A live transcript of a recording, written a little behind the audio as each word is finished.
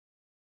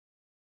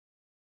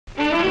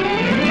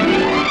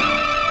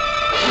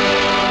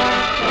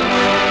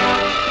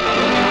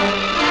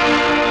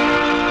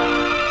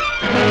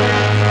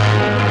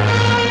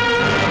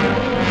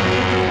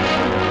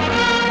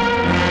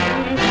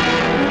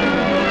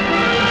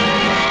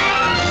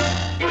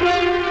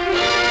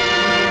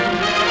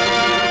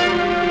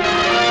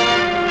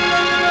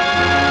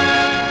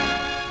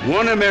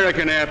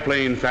American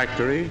airplane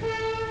factory,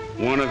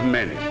 one of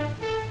many.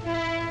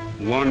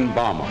 One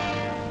bomber,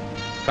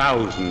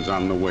 thousands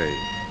on the way.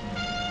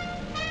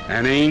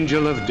 An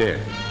angel of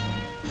death.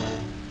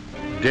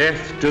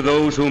 Death to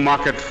those who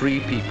mock at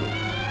free people.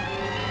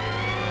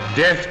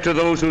 Death to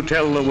those who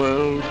tell the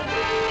world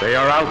they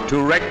are out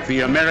to wreck the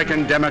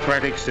American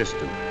democratic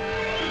system.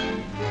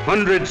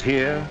 Hundreds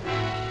here,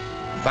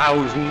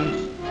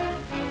 thousands,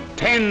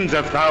 tens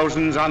of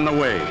thousands on the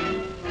way.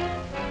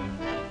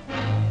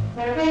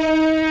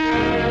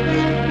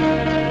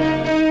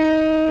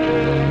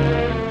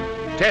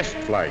 Test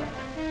flight.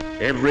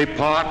 Every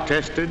part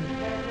tested,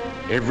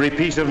 every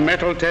piece of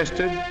metal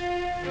tested,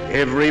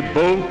 every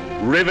bolt,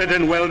 rivet,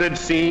 and welded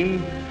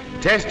seam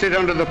tested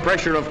under the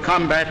pressure of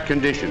combat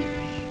conditions.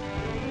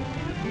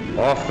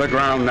 Off the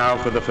ground now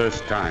for the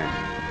first time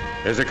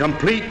as a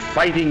complete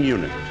fighting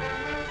unit.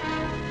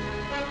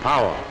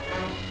 Power.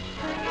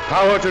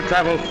 Power to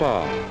travel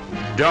far,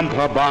 dump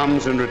her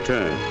bombs and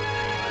return.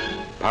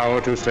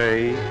 Power to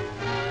say,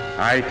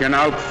 I can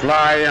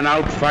outfly and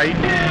outfight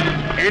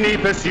any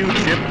pursuit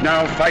ship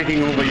now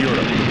fighting over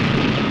Europe.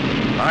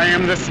 I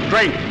am the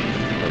strength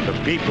of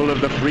the people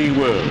of the free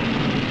world.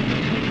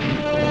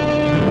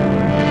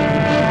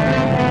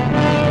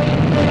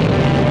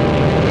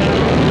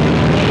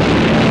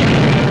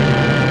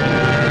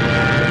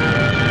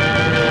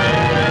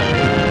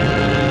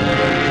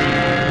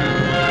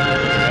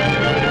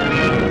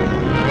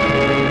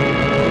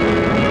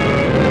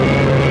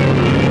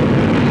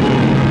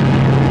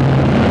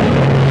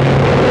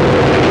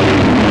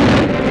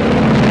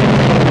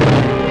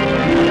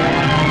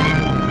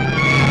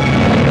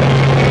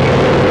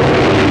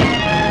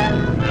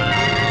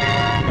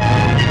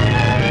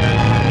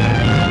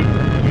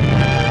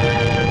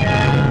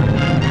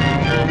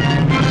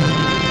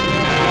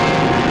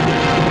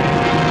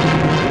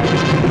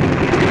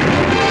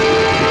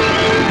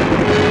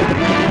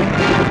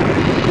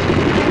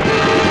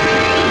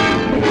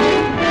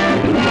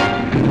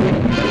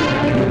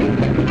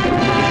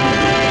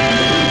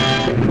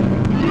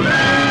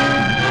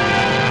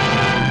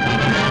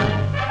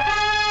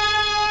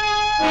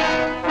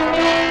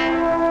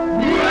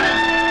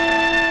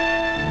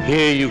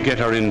 Here you get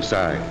her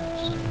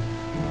insides.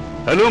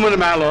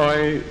 Aluminum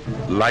alloy,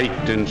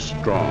 light and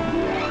strong.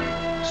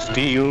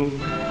 Steel,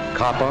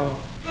 copper,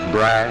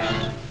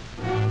 brass,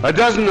 a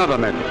dozen other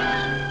metals,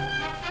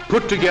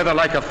 put together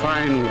like a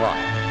fine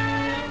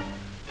watch.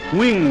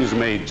 Wings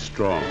made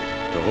strong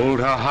to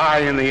hold her high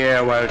in the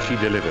air while she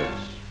delivers.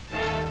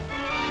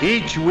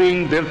 Each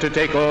wing built to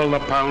take all the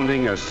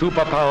pounding a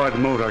super-powered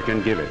motor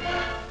can give it.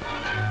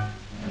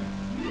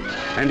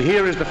 And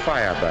here is the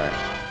fire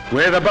bath,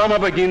 where the bomber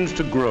begins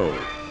to grow.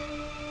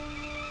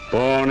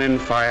 Born in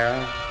fire,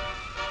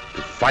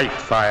 to fight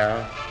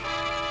fire,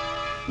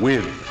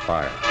 with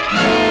fire.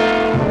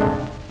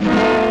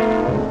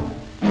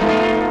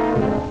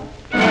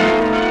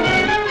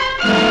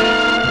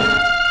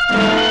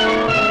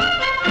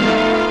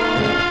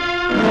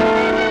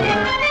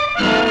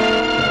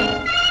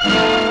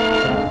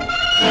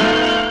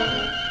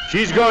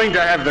 She's going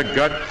to have the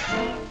guts,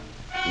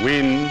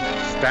 wind,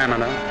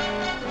 stamina,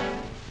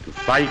 to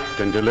fight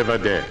and deliver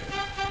death.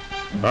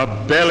 A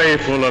belly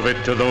full of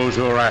it to those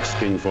who are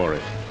asking for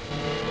it.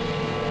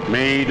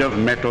 Made of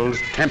metals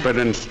tempered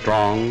and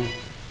strong,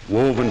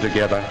 woven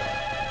together,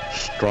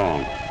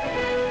 strong.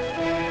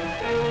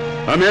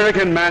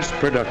 American mass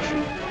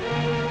production,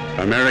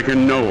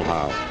 American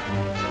know-how,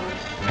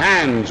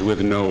 hands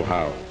with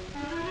know-how,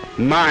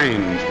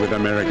 minds with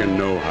American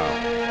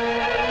know-how.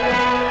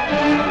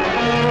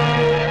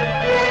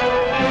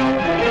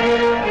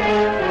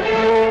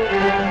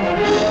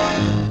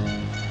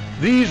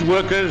 These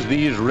workers,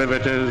 these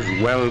riveters,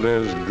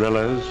 welders,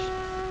 drillers,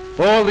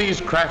 all these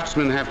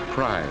craftsmen have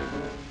pride,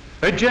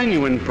 a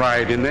genuine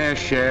pride in their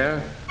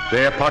share,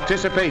 their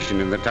participation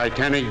in the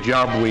titanic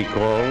job we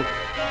call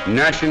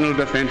national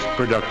defense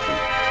production.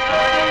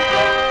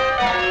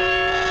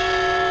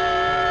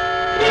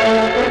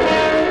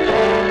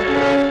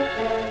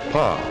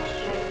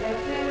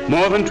 Parts,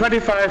 more than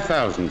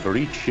 25,000 for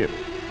each ship.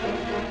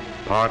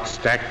 Parts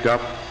stacked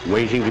up,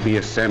 waiting to be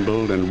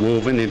assembled and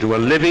woven into a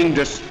living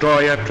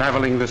destroyer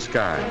traveling the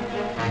sky.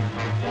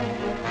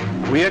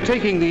 We are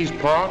taking these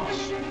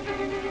parts,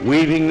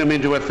 weaving them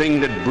into a thing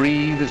that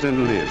breathes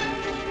and lives.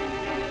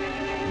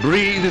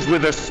 Breathes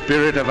with the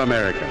spirit of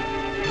America.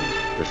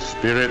 The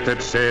spirit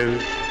that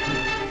says,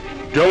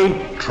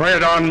 don't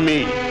tread on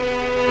me.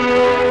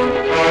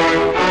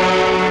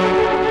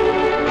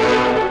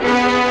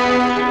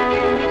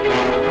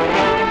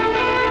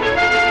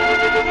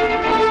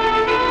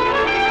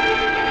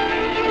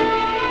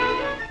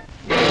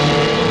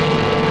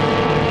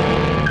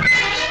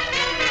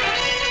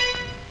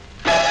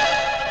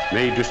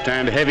 Made to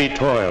stand heavy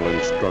toil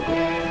and struggle.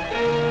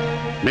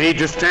 Made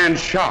to stand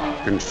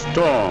shock and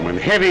storm and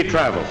heavy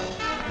travel.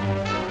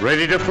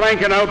 Ready to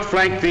flank and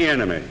outflank the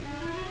enemy.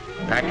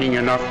 Packing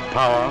enough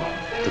power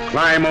to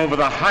climb over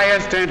the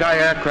highest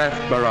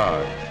anti-aircraft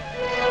barrage.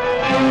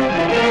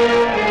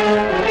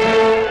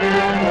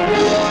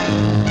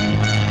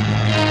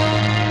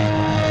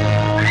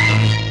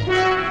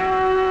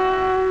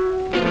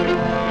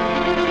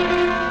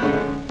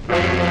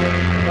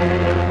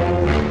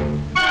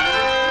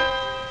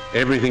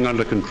 everything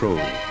under control.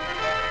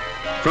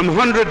 From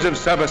hundreds of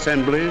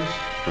sub-assemblies,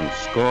 from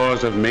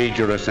scores of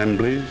major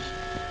assemblies,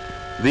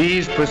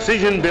 these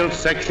precision-built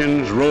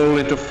sections roll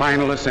into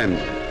final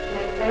assembly.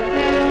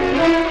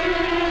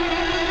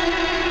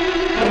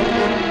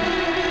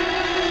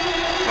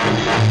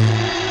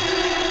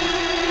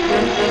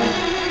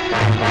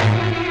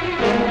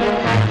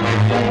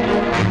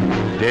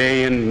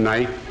 Day and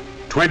night,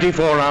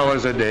 24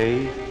 hours a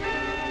day,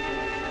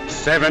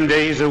 7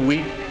 days a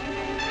week,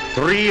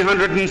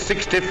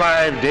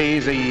 365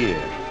 days a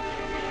year.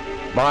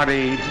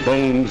 Body,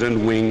 bones,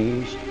 and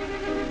wings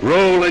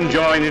roll and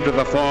join into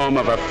the form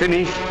of a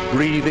finished,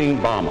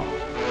 breathing bomber.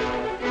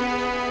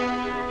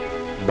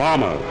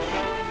 Bombers,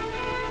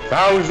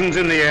 thousands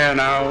in the air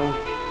now,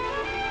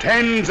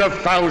 tens of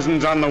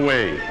thousands on the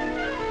way.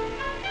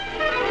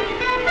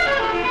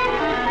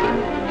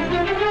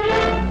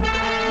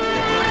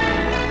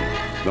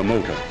 The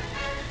motor,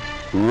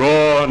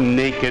 raw,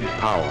 naked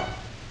power,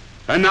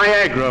 a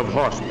Niagara of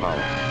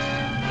horsepower.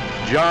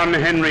 John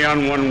Henry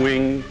on one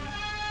wing,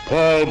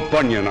 Paul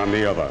Bunyan on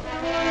the other.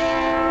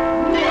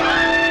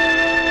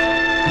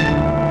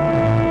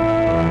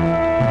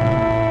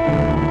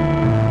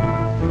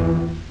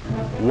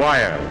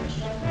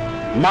 Wires,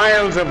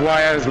 miles of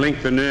wires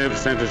link the nerve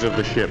centers of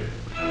the ship.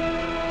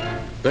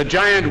 The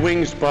giant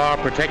wing spar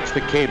protects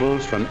the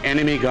cables from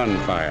enemy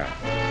gunfire.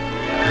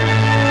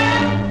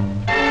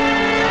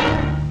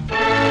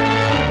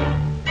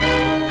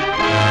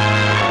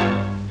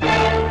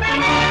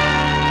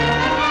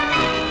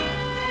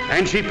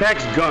 And she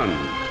packs guns.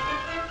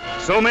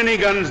 So many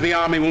guns the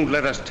Army won't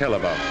let us tell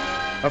about.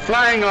 A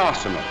flying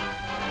arsenal.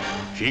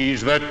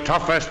 She's the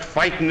toughest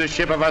fighting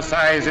ship of her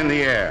size in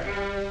the air.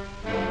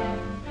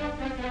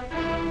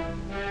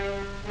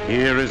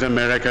 Here is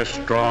America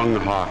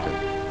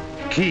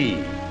strong-hearted,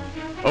 keen,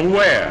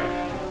 aware,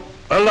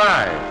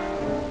 alive.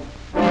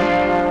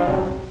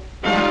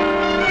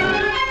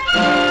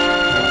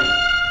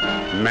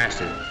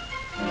 Massive,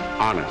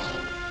 honest.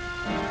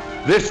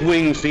 This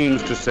wing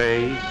seems to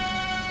say,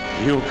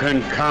 you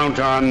can count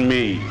on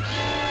me.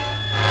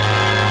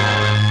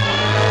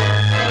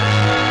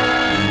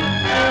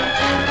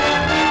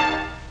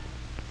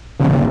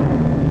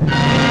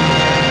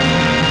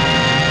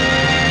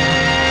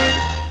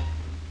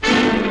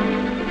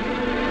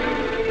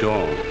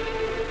 Dawn,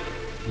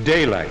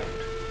 daylight,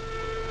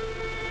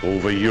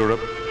 over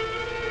Europe,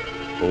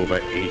 over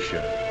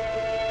Asia.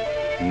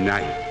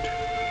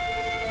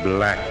 Night,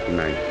 black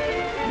night.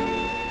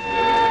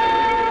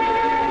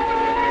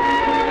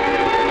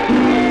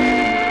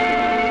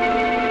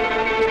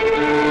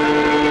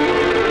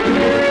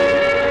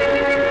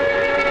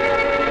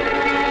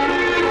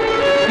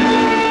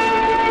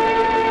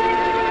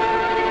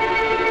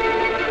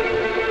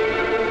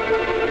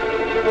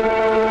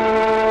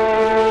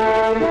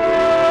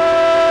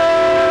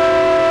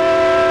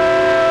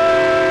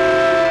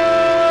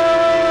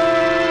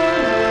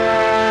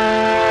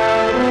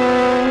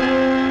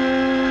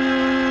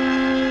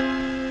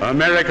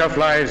 America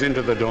flies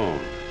into the dawn.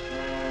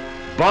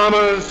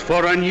 Bombers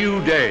for a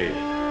new day.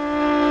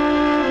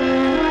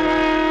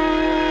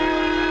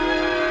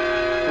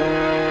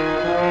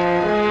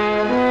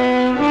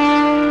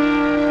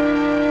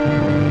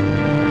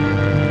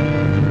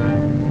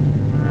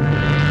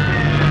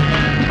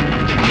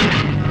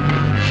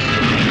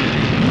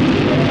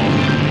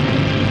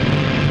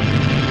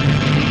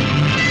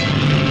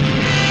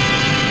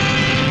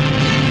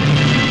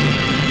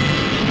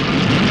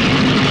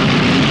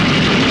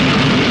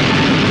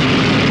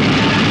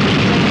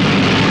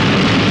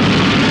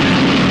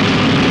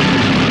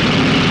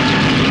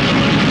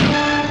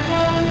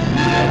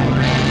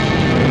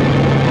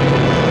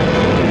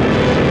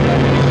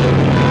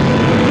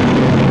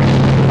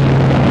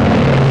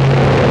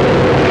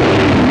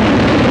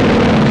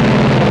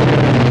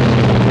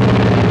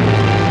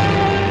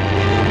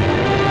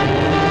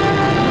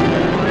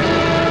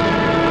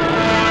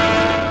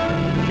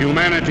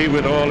 Humanity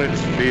with all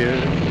its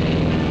fears,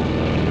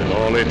 with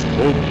all its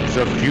hopes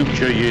of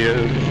future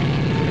years,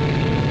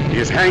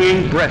 is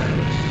hanging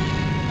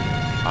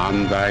breathless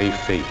on thy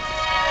fate.